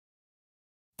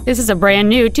This is a brand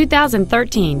new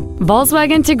 2013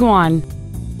 Volkswagen Tiguan.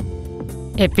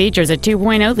 It features a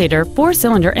 2.0-liter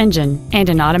four-cylinder engine and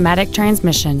an automatic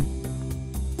transmission.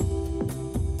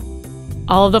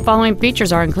 All of the following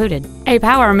features are included: a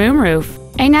power moonroof,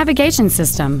 a navigation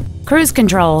system, cruise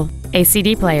control, a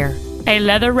CD player, a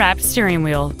leather-wrapped steering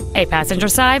wheel, a passenger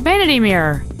side vanity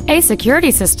mirror, a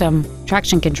security system,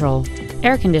 traction control,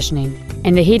 air conditioning,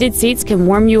 and the heated seats can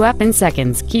warm you up in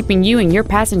seconds, keeping you and your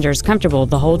passengers comfortable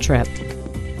the whole trip.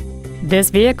 This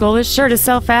vehicle is sure to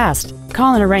sell fast.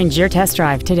 Call and arrange your test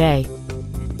drive today.